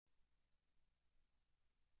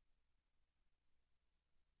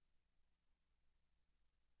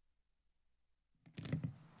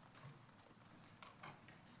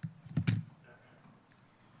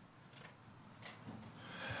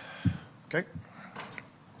Okay.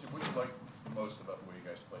 Jim, what did you like most about the way you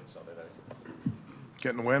guys played Sunday night?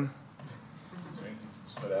 Getting the win. Was there anything that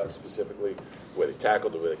stood out specifically? The way they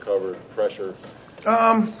tackled, the way they covered, pressure?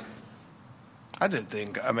 I did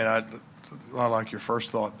think, I mean, I like your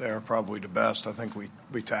first thought there, probably the best. I think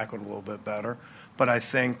we tackled a little bit better. But I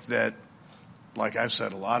think that, like I've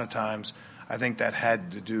said a lot of times, I think that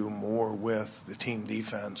had to do more with the team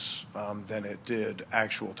defense than it did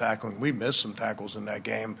actual tackling. We missed some tackles in that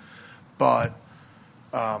game, but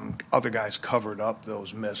other guys covered up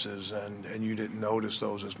those misses, and you didn't notice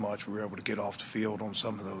those as much. We were able to get off the field on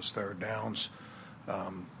some of those third downs.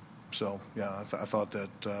 So, yeah, I thought that,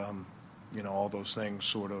 all those things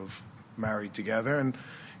sort of married together. And,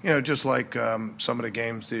 just like some of the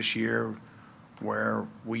games this year where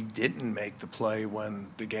we didn't make the play when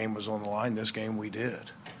the game was on the line, this game we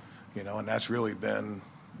did. And that's really been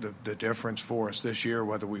the difference for us this year,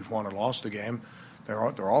 whether we've won or lost the game.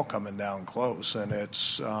 They're all coming down close, and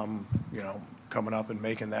it's coming up and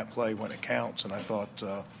making that play when it counts. And I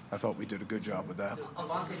thought we did a good job with that.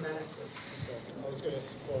 Avonte Maddox. I was going to.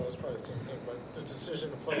 Well, it was probably the same thing, but the decision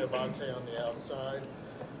to play Avonte on the outside.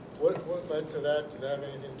 What led to that? Did that have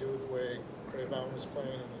anything to do with the way Cravon was playing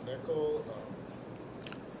in the nickel?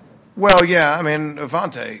 Well, yeah. I mean,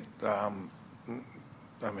 Avonte.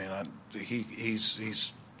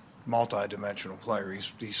 He's multi-dimensional player.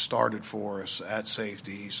 He started for us at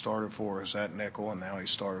safety, he started for us at nickel, and now he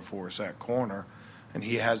started for us at corner. And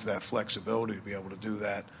he has that flexibility to be able to do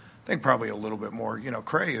that. I think probably a little bit more.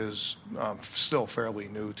 Cray is still fairly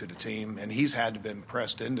new to the team, and he's had to been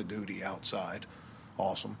pressed into duty outside.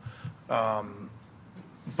 Awesome.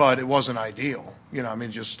 But it wasn't ideal.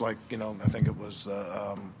 Just like, I think it was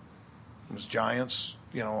Giants.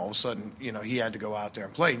 All of a sudden, he had to go out there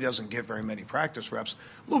and play. He doesn't get very many practice reps.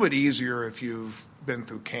 A little bit easier if you've been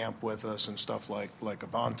through camp with us and stuff like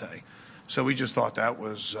Avonte. So we just thought that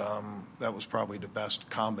was probably the best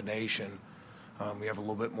combination. We have a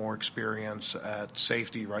little bit more experience at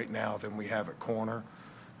safety right now than we have at corner.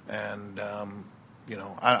 And,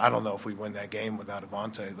 I don't know if we win that game without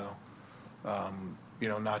Avonte, though.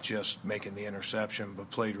 Not just making the interception, but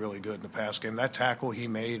played really good in the pass game. That tackle he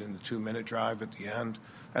made in the 2-minute drive at the end,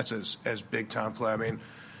 that's as big-time play. I mean,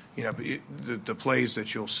 the plays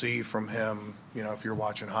that you'll see from him, if you're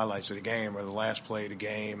watching highlights of the game, or the last play of the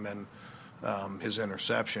game and his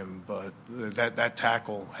interception. But that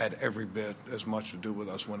tackle had every bit as much to do with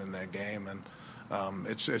us winning that game. And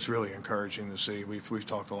it's really encouraging to see. We've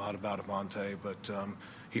talked a lot about Avonte, but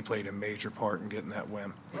he played a major part in getting that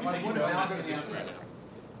win.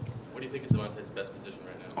 What do you think is Avonte's best position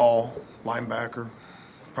right now? All linebacker.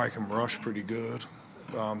 Probably can rush pretty good.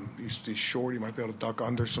 He's short. He might be able to duck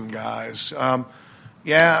under some guys.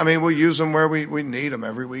 We'll use him where we need him.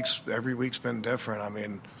 Every week's been different. I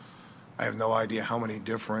mean, I have no idea how many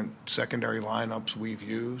different secondary lineups we've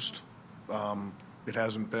used. It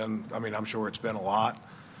hasn't been. I mean, I'm sure it's been a lot.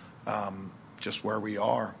 Just where we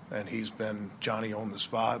are, and he's been Johnny on the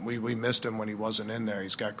spot. We missed him when he wasn't in there.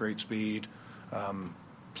 He's got great speed.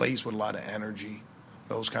 Plays with a lot of energy,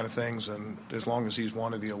 those kind of things. And as long as he's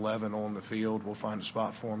one of the 11 on the field, we'll find a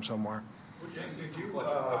spot for him somewhere.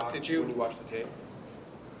 Did you watch the tape?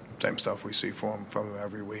 Same stuff we see from him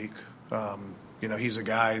every week. He's a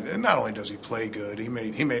guy, and not only does he play good, he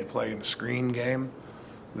made a play in the screen game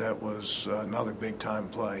that was another big-time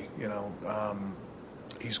play.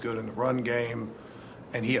 He's good in the run game,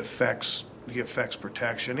 and he affects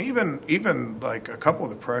protection. Even like a couple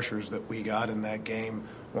of the pressures that we got in that game,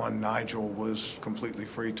 one, Nigel was completely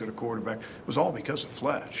free to the quarterback. It was all because of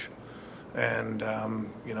Fletch. And,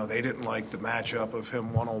 they didn't like the matchup of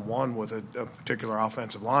him one-on-one with a particular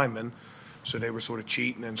offensive lineman, so they were sort of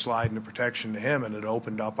cheating and sliding the protection to him, and it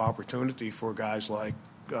opened up opportunity for guys like,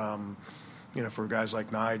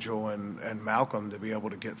 Nigel and Malcolm to be able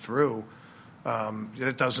to get through.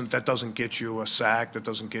 That doesn't get you a sack, that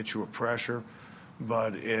doesn't get you a pressure,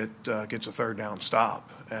 but it gets a third down stop,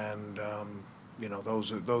 and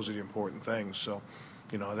those are the important things. So,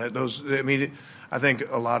 I think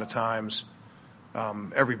a lot of times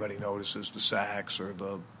everybody notices the sacks or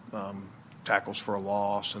the tackles for a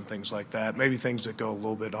loss and things like that. Maybe things that go a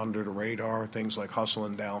little bit under the radar, things like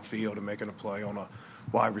hustling downfield and making a play on a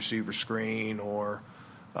wide receiver screen, or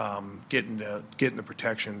getting the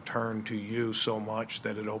protection turned to you so much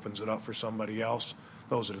that it opens it up for somebody else.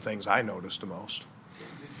 Those are the things I notice the most.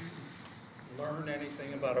 Did you learn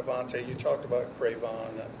anything about Avonte? You talked about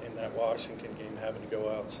Cravon in that Washington game having to go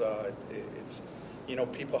outside.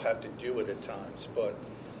 People have to do it at times, but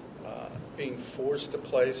being forced to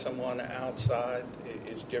play someone outside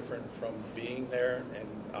is different from being there. And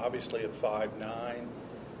obviously at 5'9",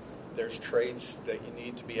 there's traits that you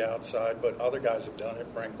need to be outside, but other guys have done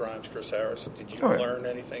it. Brent Grimes, Chris Harris. Did you learn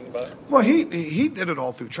anything about it? Well, he did it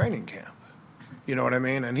all through training camp. You know what I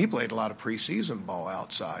mean? And he played a lot of preseason ball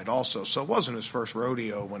outside also. So it wasn't his first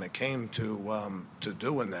rodeo when it came to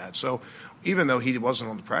doing that. So even though he wasn't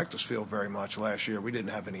on the practice field very much last year, we didn't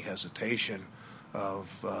have any hesitation of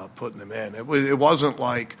putting him in. It wasn't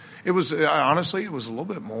like – it was honestly, it was a little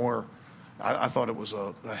bit more – I thought it was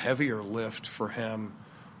a heavier lift for him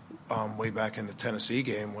way back in the Tennessee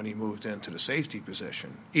game when he moved into the safety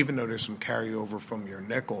position. Even though there's some carryover from your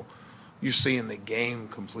nickel – you're seeing the game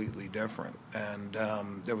completely different. And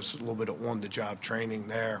there was a little bit of on-the-job training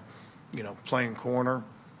there. You know, playing corner,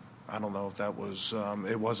 I don't know if that was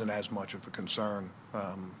it wasn't as much of a concern.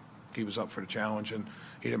 He was up for the challenge, and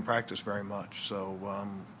he didn't practice very much. So,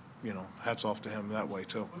 you know, hats off to him that way,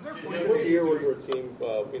 too. Was there a point this year where your team,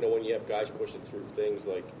 you know, when you have guys pushing through things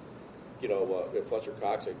like, you know, Fletcher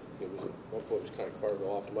Cox, it was at one point was kind of carved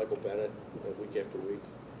off, Michael Bennett, week after week?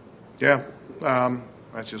 Yeah.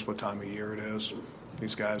 That's just what time of year it is.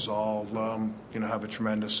 These guys all, you know, have a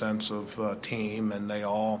tremendous sense of team, and they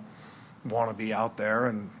all want to be out there,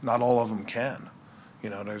 and not all of them can. You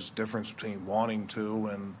know, there's a difference between wanting to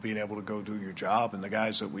and being able to go do your job. And the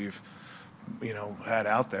guys that we've, you know, had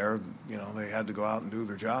out there, you know, they had to go out and do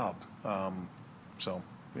their job. So,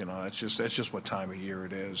 you know, it's just what time of year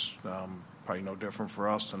it is. Probably no different for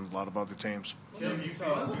us than a lot of other teams. What makes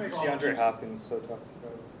DeAndre Hopkins so tough?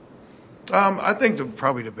 I think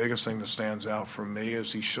probably the biggest thing that stands out for me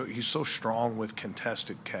is he's so strong with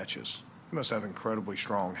contested catches. He must have incredibly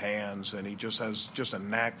strong hands, and he just has a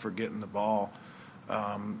knack for getting the ball.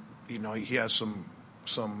 You know, he has some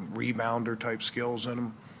rebounder type skills in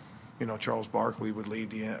him. You know, Charles Barkley would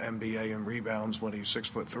lead the NBA in rebounds when he's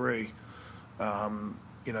 6'3".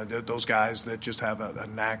 You know, those guys that just have a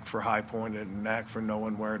knack for high point and a knack for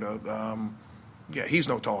knowing where to. Yeah, he's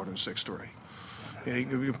no taller than 6'3". You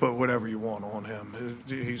can put whatever you want on him.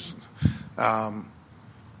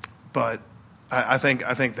 But I think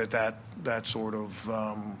that sort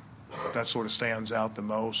of stands out the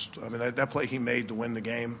most. I mean, that play he made to win the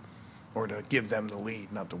game, or to give them the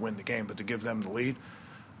lead, not to win the game, but to give them the lead.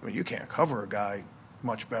 I mean, you can't cover a guy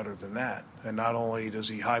much better than that. And not only does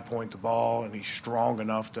he high point the ball and he's strong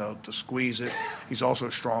enough to squeeze it, he's also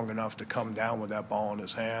strong enough to come down with that ball in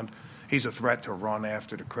his hand. He's a threat to run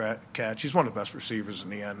after the catch. He's one of the best receivers in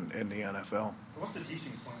the NFL. So what's the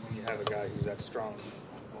teaching point when you have a guy who's that strong?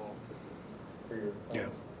 Yeah,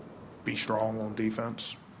 be strong on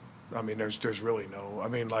defense. I mean, there's really no. I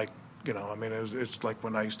mean, like, you know, I mean, it's like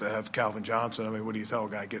when I used to have Calvin Johnson. I mean, what do you tell a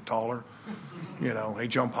guy? Get taller. You know, hey,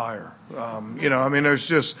 jump higher. You know, I mean,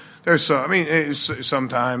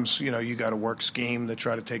 sometimes, you know, you got to work scheme to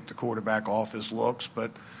try to take the quarterback off his looks,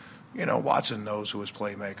 but. You know, Watson knows who his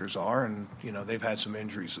playmakers are, and, you know, they've had some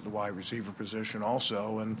injuries at the wide receiver position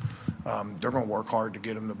also, and they're going to work hard to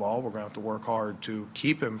get him the ball. We're going to have to work hard to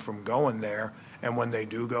keep him from going there, and when they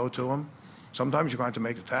do go to him, sometimes you're going to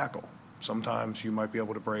have to make a tackle. Sometimes you might be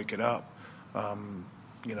able to break it up.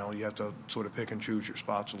 You know, you have to sort of pick and choose your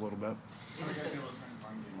spots a little bit.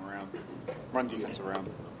 Run defense around.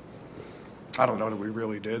 I don't know that we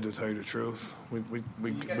really did, to tell you the truth.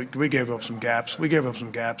 We gave up some gaps. We gave up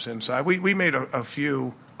some gaps inside. We made a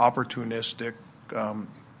few opportunistic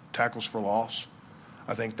tackles for loss.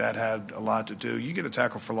 I think that had a lot to do. You get a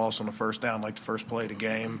tackle for loss on the first down, like the first play of the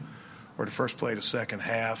game or the first play of the second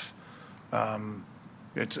half.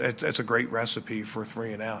 It's a great recipe for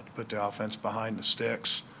 3 and out. Put the offense behind the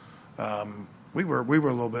sticks. We were a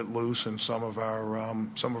little bit loose in some of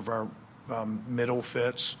our middle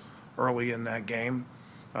fits early in that game.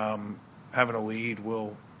 Having a lead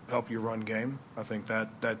will help your run game. I think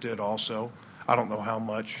that did also. I don't know how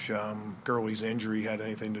much Gurley's injury had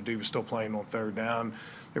anything to do. He was still playing on third down.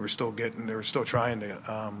 They were still trying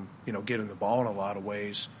to, you know, get him the ball in a lot of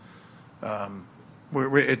ways. Our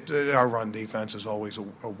run defense is always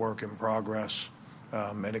a work in progress,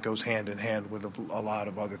 and it goes hand in hand with a lot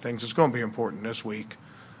of other things. It's going to be important this week.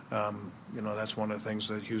 You know, that's one of the things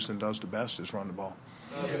that Houston does the best is run the ball.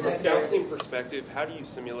 From a scout team perspective, how do you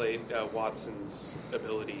simulate Watson's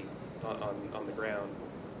ability on the ground?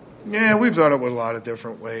 Yeah, we've done it with a lot of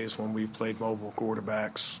different ways when we've played mobile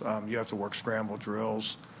quarterbacks. You have to work scramble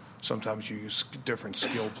drills. Sometimes you use different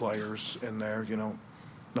skill players in there. You know,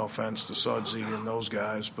 no offense to Sudsy and those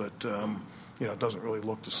guys, but you know, it doesn't really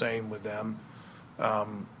look the same with them.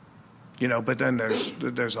 You know, but then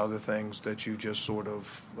there's other things that you just sort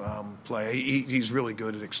of play. He's really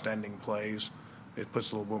good at extending plays. It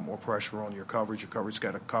puts a little bit more pressure on your coverage. Your coverage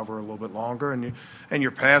got to cover a little bit longer, and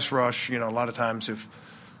your pass rush. You know, a lot of times if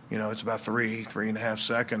it's about 3.5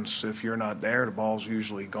 seconds. If you're not there, the ball's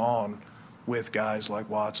usually gone. With guys like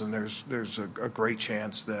Watson, there's a great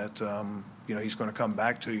chance that he's going to come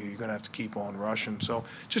back to you. You're going to have to keep on rushing. So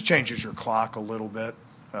it just changes your clock a little bit.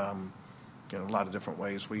 A lot of different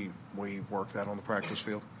ways we work that on the practice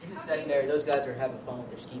field. In the secondary, those guys are having fun with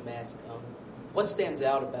their ski mask. What stands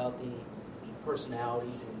out about the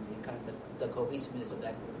personalities and kind of the cohesiveness of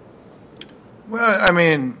that group? Well, I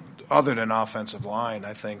mean, other than offensive line,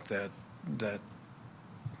 I think that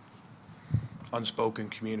unspoken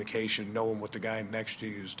communication, knowing what the guy next to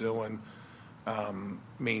you is doing,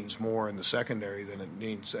 means more in the secondary than it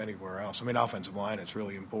means anywhere else. I mean, offensive line, it's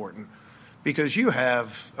really important because we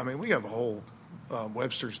have a whole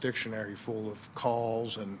Webster's dictionary full of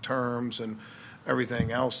calls and terms and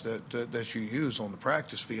everything else that you use on the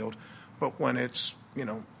practice field. But when it's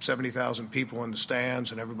 70,000 people in the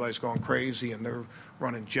stands and everybody's going crazy and they're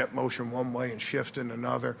running jet motion one way and shifting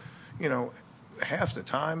another, half the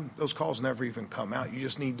time those calls never even come out. You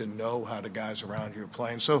just need to know how the guys around you are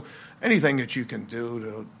playing. So anything that you can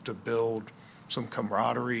do to build some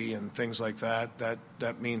camaraderie and things like that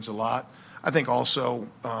means a lot. I think also,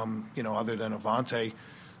 other than Avonte,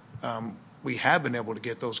 we have been able to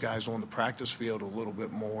get those guys on the practice field a little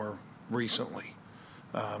bit more recently.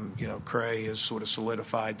 Cray has sort of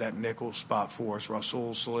solidified that nickel spot for us.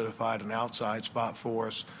 Russell solidified an outside spot for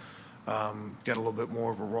us. Get a little bit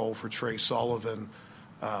more of a role for Trey Sullivan.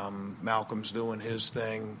 Malcolm's doing his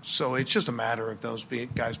thing. So it's just a matter of those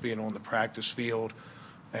guys being on the practice field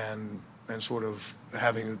and sort of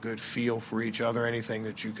having a good feel for each other. Anything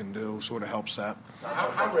that you can do sort of helps that.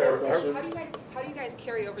 How do you guys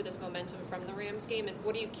carry over this momentum from the Rams game, and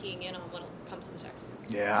what are you keying in on when it comes to the Texans?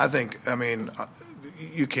 Yeah,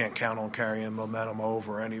 you can't count on carrying momentum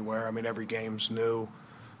over anywhere. I mean, every game's new.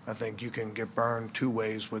 I think you can get burned two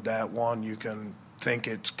ways with that. One, you can think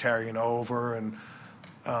it's carrying over and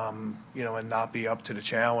not be up to the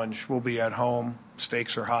challenge. We'll be at home.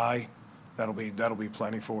 Stakes are high. That'll be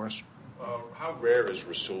plenty for us. How rare is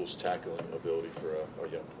Rasul's tackling ability for a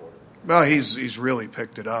young corner? Well, he's really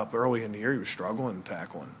picked it up. Early in the year, he was struggling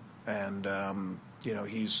tackling, and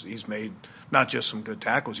he's made not just some good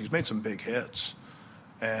tackles. He's made some big hits,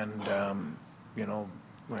 and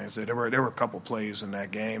like I said, there were a couple plays in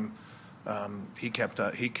that game. He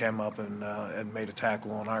came up and made a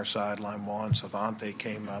tackle on our sideline once. Avonte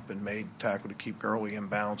came up and made a tackle to keep Gurley in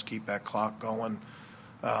bounds, keep that clock going.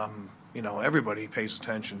 Everybody pays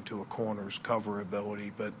attention to a corner's cover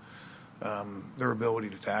ability, but their ability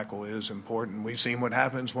to tackle is important. We've seen what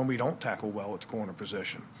happens when we don't tackle well at the corner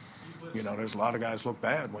position. There's a lot of guys look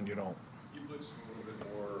bad when you don't. You blitzed a little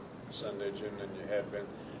bit more Sunday, Jim, than you had been.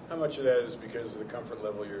 How much of that is because of the comfort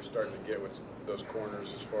level you're starting to get with those corners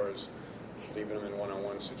as far as leaving them in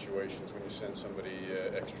one-on-one situations when you send somebody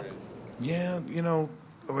extra in? Yeah,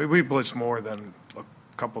 we blitzed more than a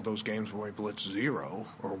couple of those games when we blitzed 0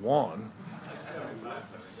 or 1.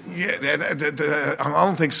 Yeah, I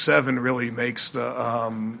don't think 7 really makes the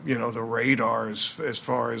the radar as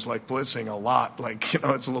far as like blitzing a lot. Like it's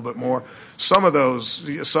a little bit more. Some of those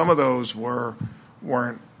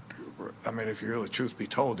weren't. I mean, if you really, truth be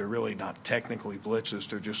told, they're really not technically blitzes.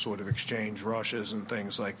 They're just sort of exchange rushes and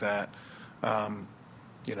things like that.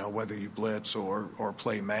 Whether you blitz or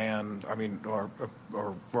play man, or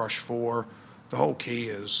rush 4, the whole key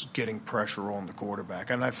is getting pressure on the quarterback.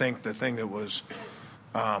 And I think the thing that was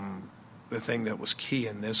key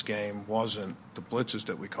in this game wasn't the blitzes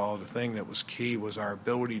that we called. The thing that was key was our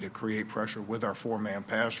ability to create pressure with our 4-man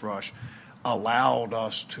pass rush allowed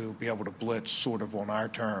us to be able to blitz sort of on our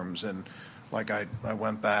terms. And like I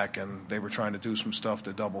went back and they were trying to do some stuff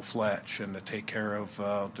to double Fletch and to take care of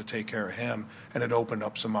him, and it opened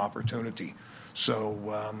up some opportunity.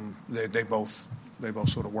 So they both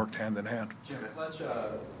sort of worked hand in hand. Jim, Fletch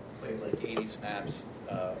played like 80 snaps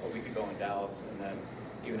a week ago in Dallas, and then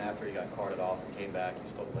even after he got carted off and came back, he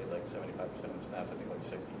still played like 75% of the snaps. I think like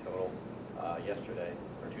 60 total yesterday,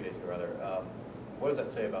 or 2 days ago rather. What does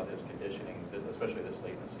that say about his conditioning, especially this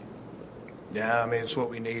late in the season? Yeah, it's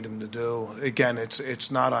what we need him to do. Again,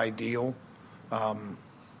 it's not ideal,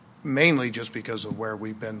 mainly just because of where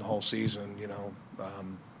we've been the whole season,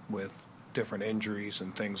 with different injuries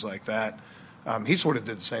and things like that. He sort of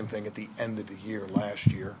did the same thing at the end of the year last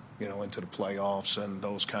year, into the playoffs and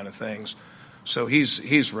those kind of things. So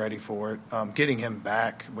he's ready for it. Getting him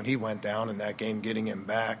back, when he went down in that game, getting him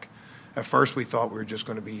back, at first we thought we were just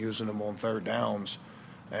going to be using him on third downs,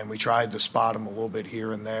 and we tried to spot him a little bit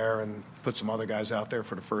here and there and put some other guys out there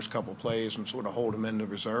for the first couple of plays and sort of hold him in the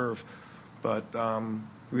reserve. But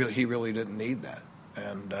he really didn't need that.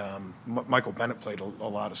 And Michael Bennett played a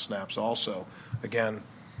lot of snaps also. Again,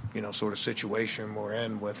 sort of situation we're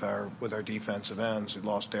in with our defensive ends. We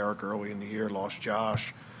lost Derek early in the year, lost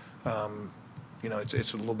Josh.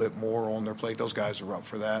 It's a little bit more on their plate. Those guys are up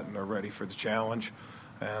for that, and they're ready for the challenge.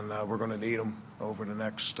 And we're going to need them over the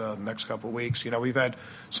next couple of weeks. We've had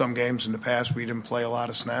some games in the past we didn't play a lot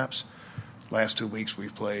of snaps. Last 2 weeks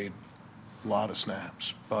we've played a lot of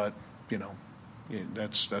snaps. But,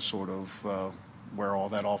 that's sort of where all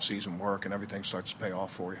that off-season work and everything starts to pay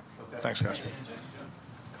off for you. Okay. Thanks, guys.